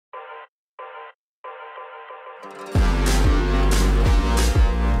The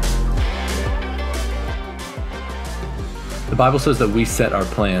Bible says that we set our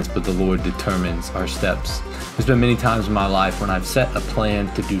plans, but the Lord determines our steps. There's been many times in my life when I've set a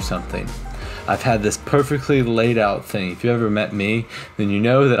plan to do something. I've had this perfectly laid out thing. If you ever met me, then you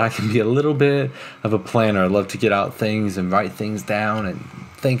know that I can be a little bit of a planner. I love to get out things and write things down and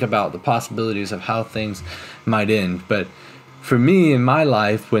think about the possibilities of how things might end. But for me in my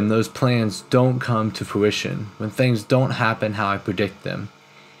life, when those plans don't come to fruition, when things don't happen how I predict them,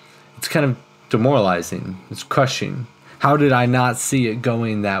 it's kind of demoralizing. It's crushing. How did I not see it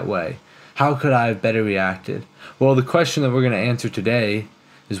going that way? How could I have better reacted? Well, the question that we're going to answer today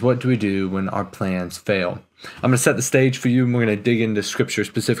is, what do we do when our plans fail? I'm going to set the stage for you, and we're going to dig into scripture,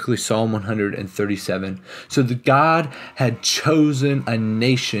 specifically Psalm 137. So that God had chosen a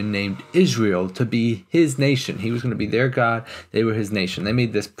nation named Israel to be his nation. He was going to be their God. They were his nation. They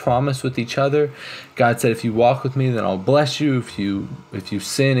made this promise with each other. God said, if you walk with me, then I'll bless you. If you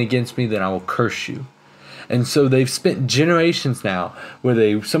sin against me, then I will curse you. And so they've spent generations now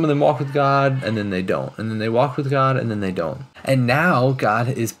where some of them walk with God and then they don't. And then they walk with God and then they don't. And now God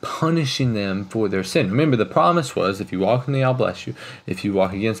is punishing them for their sin. Remember, the promise was, if you walk with me, I'll bless you. If you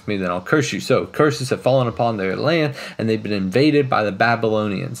walk against me, then I'll curse you. So curses have fallen upon their land, and they've been invaded by the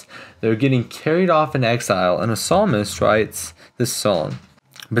Babylonians. They're getting carried off in exile. And a psalmist writes this song.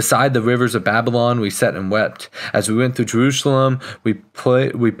 Beside the rivers of Babylon we sat and wept. As we went through Jerusalem, we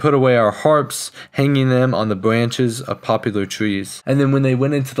put away our harps, hanging them on the branches of poplar trees. And then when they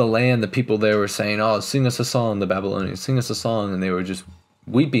went into the land, the people there were saying, oh, sing us a song, the Babylonians, sing us a song. And they were just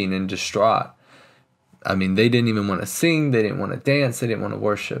weeping and distraught. I mean, they didn't even want to sing. They didn't want to dance. They didn't want to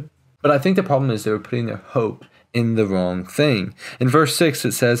worship. But I think the problem is they were putting their hope in the wrong thing. In verse 6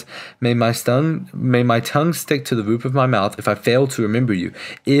 it says, may my tongue stick to the roof of my mouth if I fail to remember you,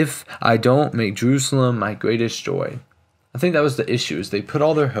 if I don't make Jerusalem my greatest joy. I think that was the issue, is they put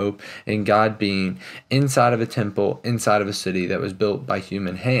all their hope in God being inside of a temple, inside of a city that was built by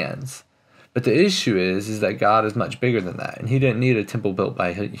human hands. But the issue is that God is much bigger than that, and he didn't need a temple built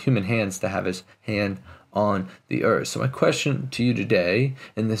by human hands to have his hand on the earth. So my question to you today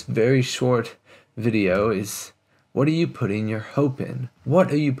in this very short video is, what are you putting your hope in?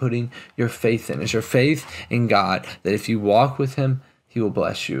 What are you putting your faith in? Is your faith in God that if you walk with him, he will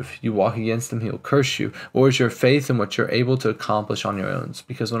bless you? If you walk against him, he will curse you? Or is your faith in what you're able to accomplish on your own?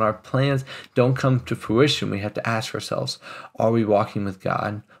 Because when our plans don't come to fruition, we have to ask ourselves, are we walking with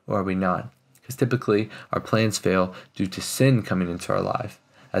God or are we not? Because typically our plans fail due to sin coming into our life,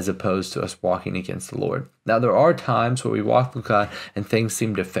 as opposed to us walking against the Lord. Now, there are times where we walk with God and things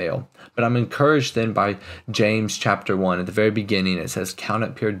seem to fail. But I'm encouraged then by James chapter 1. At the very beginning, it says, count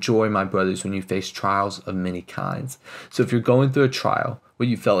it pure joy, my brothers, when you face trials of many kinds. So if you're going through a trial where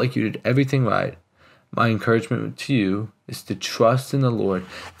you felt like you did everything right, my encouragement to you is to trust in the Lord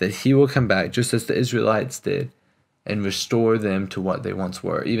that he will come back, just as the Israelites did, and restore them to what they once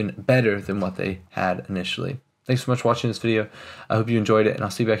were, even better than what they had initially. Thanks so much for watching this video. I hope you enjoyed it, and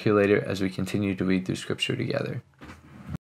I'll see you back here later as we continue to read through scripture together.